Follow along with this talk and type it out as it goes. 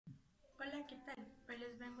Hola, ¿qué tal? Hoy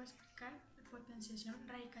les vengo a explicar potenciación,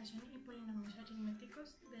 radicación y polinomios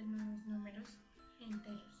aritméticos de los números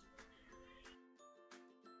enteros.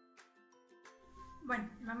 Bueno,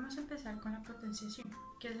 vamos a empezar con la potenciación.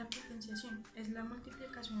 ¿Qué es la potenciación? Es la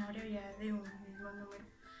multiplicación abreviada de un mismo número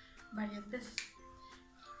varias veces.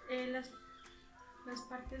 Las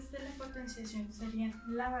partes de la potenciación serían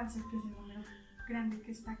la base, que es el número grande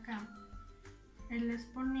que está acá, el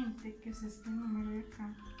exponente, que es este número de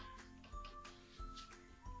acá,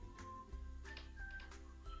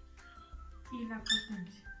 y la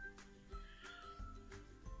potencia.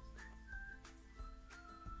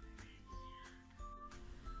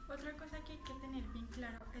 Otra cosa que hay que tener bien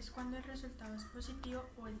claro es cuando el resultado es positivo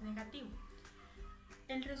o es negativo.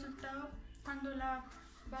 El resultado, cuando la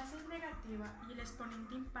base es negativa y el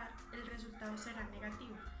exponente impar, el resultado será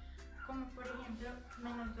negativo, como por ejemplo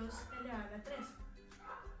menos 2 elevado a la 3,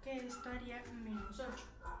 que esto haría menos 8.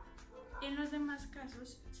 En los demás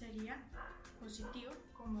casos sería positivo,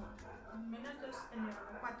 como menos 2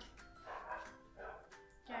 elevado a 4,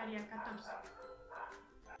 que haría 14.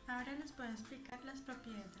 Ahora les voy a explicar las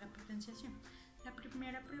propiedades de la potenciación. La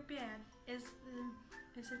primera propiedad es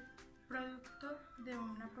el producto de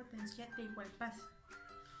una potencia de igual base.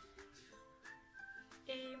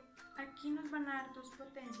 Aquí nos van a dar dos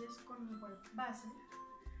potencias con igual base,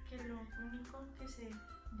 que lo único que se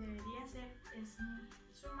debería hacer es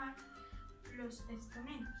sumar los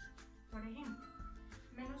exponentes. Por ejemplo,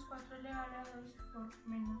 menos 4 elevado a la 2 por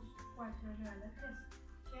menos 4 elevado a la 3,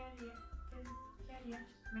 que haría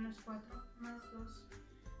menos 4 más 2,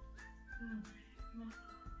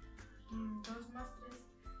 2 más 3,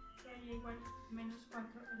 que haría igual menos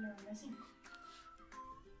 4 elevado a la 5.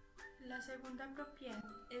 La segunda propiedad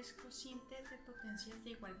es cociente de potencias de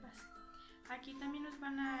igual base. Aquí también nos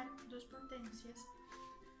van a dar dos potencias,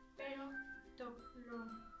 pero lo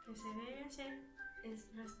que se debe hacer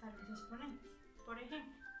es restar los exponentes. Por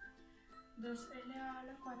ejemplo, 2 elevado a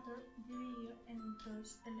la 4 dividido en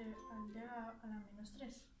 2 elevado a la menos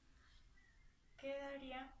 3,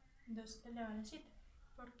 quedaría 2 elevado a la 7.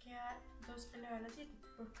 ¿Por qué 2 elevado a la 7?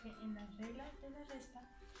 Porque en la regla de la resta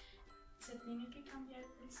se tiene que cambiar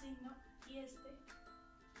el signo y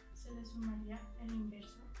se le sumaría el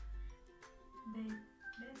inverso de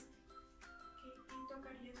este, y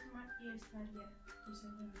tocaría sumar y esto haría 2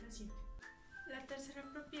 elevado a la 7. La tercera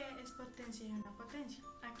propiedad es potencia de una potencia.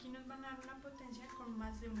 Aquí nos van a dar una potencia con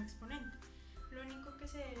más de un exponente. Lo único que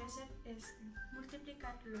se debe hacer es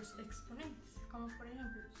multiplicar los exponentes, como por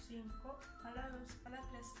ejemplo 5 a la 2 a la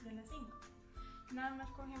 3 y a la 5. Nada más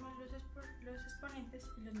cogemos los exponentes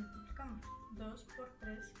y los multiplicamos. 2 por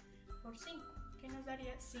 3 por 5, que nos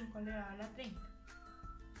daría 5 elevado a la 30.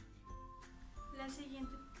 La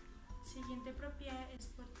siguiente propiedad es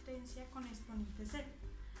potencia con exponente 0.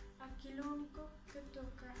 Aquí lo único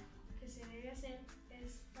que se debe hacer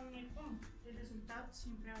es poner 1. El resultado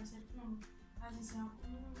siempre va a ser 1, así sea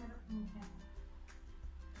un número muy grande.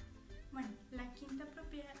 Bueno, la quinta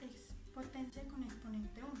propiedad es potencia con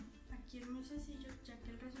exponente 1. Aquí es muy sencillo, ya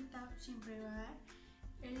que el resultado siempre va a dar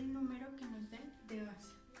el número que nos den de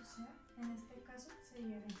base, o sea, en este caso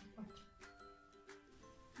sería 24.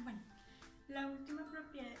 Bueno, la última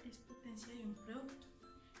propiedad es potencia de un producto,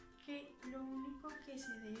 que lo único que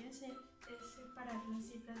se debe hacer es separar las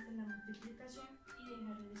cifras de la multiplicación y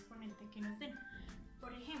dejar el exponente que nos den.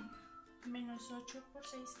 Por ejemplo, menos 8 por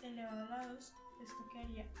 6 elevado a la 2, esto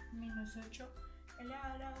quedaría menos 8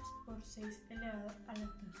 elevado a la 2 por 6 elevado a la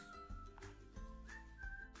 2.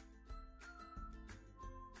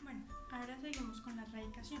 Bueno, ahora seguimos con la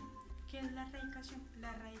radicación. ¿Qué es la radicación?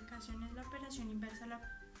 La radicación es la operación inversa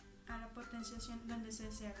a la potenciación, donde se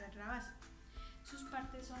desea hallar la base. Sus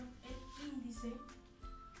partes son el índice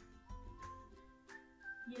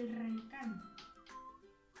y el radicando.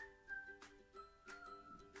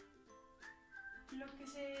 Lo que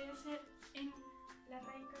se debe hacer en la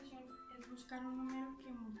radicación es buscar un número que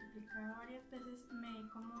multiplicado varias veces me dé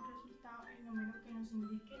como resultado el número que nos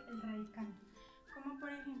indique el radicando, como por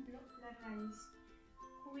ejemplo la raíz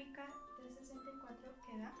cúbica de 64,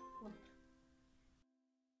 que da 4.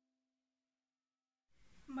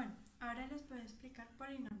 Bueno, ahora les voy a explicar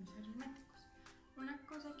polinomios aritméticos. Una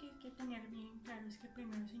cosa que hay que tener bien claro es que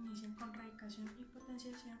primero se inician con radicación y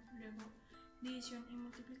potenciación, luego división y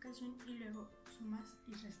multiplicación y luego sumas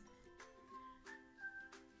y restas.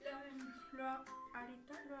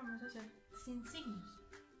 Ahorita lo vamos a hacer sin signos,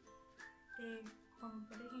 como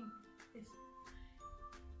por ejemplo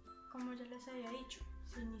como ya les había dicho,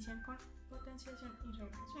 se inician con potenciación y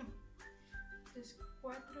radicación. Entonces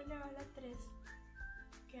 4 elevado a la 3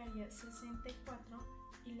 quedaría 64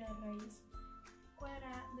 y la raíz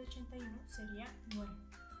cuadrada de 81 sería 9.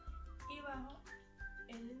 Y bajo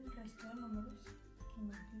el resto de números que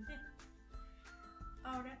no utilicé.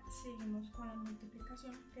 Ahora seguimos con la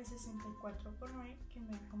multiplicación, que es 64 por 9, que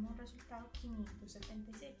me da como resultado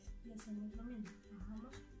 576. Y hacemos lo mismo,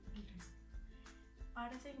 bajamos el resto.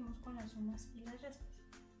 Ahora seguimos con las sumas y las restas.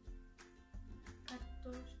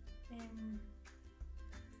 14,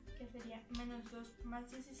 que sería menos 2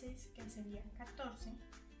 más 16, que sería 14.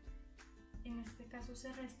 En este caso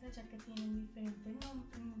se resta ya que tienen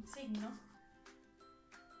diferente signo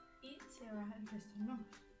y se baja el resto de números.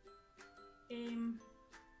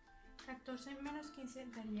 14 menos 15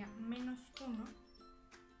 daría menos 1.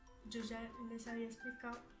 Yo ya les había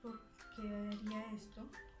explicado por qué daría esto.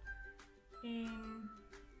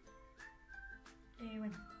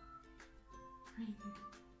 Bueno,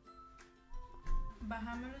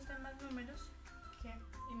 bajamos los demás números, que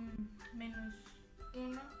menos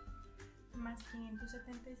 1 más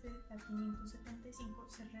 576 da 575,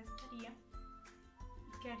 se restaría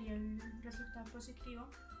y quedaría el resultado positivo.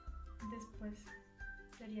 Después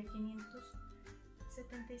sería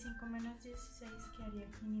 575 menos 16, quedaría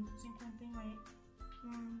 559.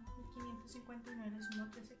 559 le sumo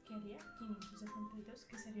 13, quedaría 572,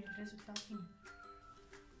 que sería el resultado final.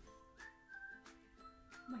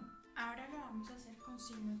 Bueno, ahora lo vamos a hacer con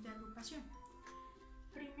signos de agrupación.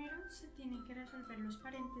 Primero se tienen que resolver los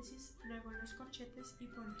paréntesis, luego los corchetes y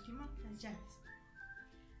por último las llaves.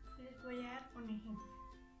 Les voy a dar un ejemplo.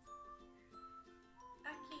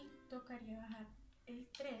 Aquí tocaría bajar el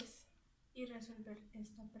 3 y resolver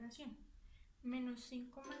esta operación. Menos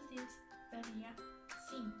 5 más 10 daría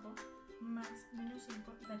 5 más